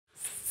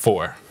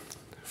4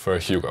 for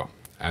Hugo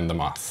and the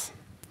Moss.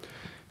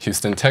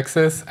 Houston,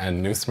 Texas,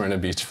 and New Smyrna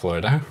Beach,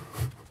 Florida.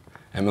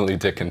 Emily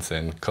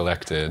Dickinson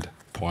collected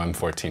poem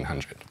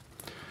 1400.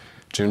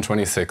 June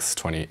 26,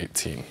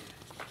 2018.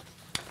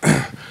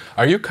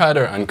 Are you cut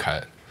or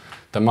uncut?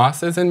 The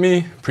Moss is in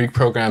me,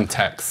 pre-programmed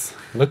text.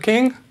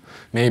 Looking?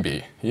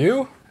 Maybe.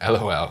 You?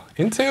 LOL.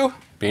 Into?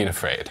 Being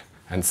afraid.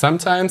 And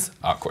sometimes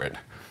awkward.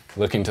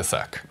 Looking to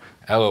suck.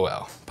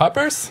 LOL.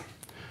 Poppers?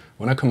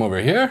 Wanna come over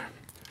here?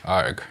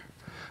 Arg.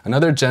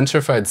 Another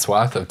gentrified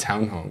swath of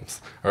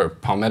townhomes, or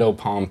Palmetto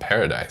Palm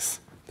paradise.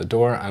 The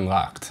door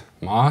unlocked.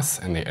 Moss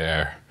in the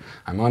air.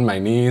 I'm on my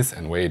knees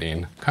and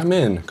waiting. Come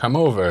in, come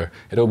over,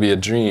 it'll be a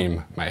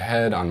dream. My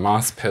head on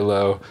moss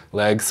pillow,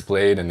 legs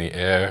splayed in the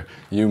air.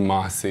 You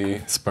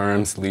mossy,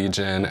 sperms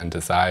legion and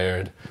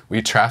desired.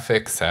 We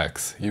traffic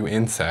sex, you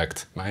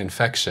insect. My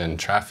infection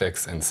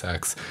traffics in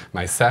sex.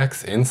 My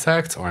sex,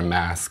 insect or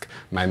mask?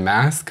 My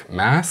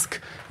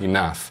mask,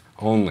 enough.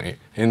 Only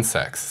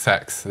insects,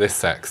 sex, this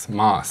sex,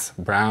 moss,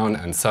 brown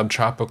and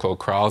subtropical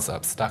crawls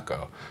up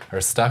stucco,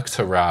 or stuck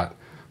to rot.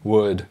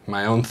 Wood,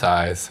 my own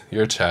thighs,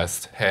 your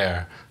chest,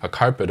 hair, a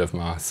carpet of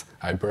moss,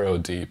 I burrow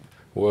deep.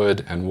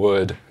 Wood and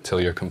wood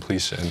till your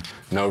completion,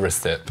 no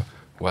recip,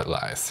 what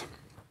lies?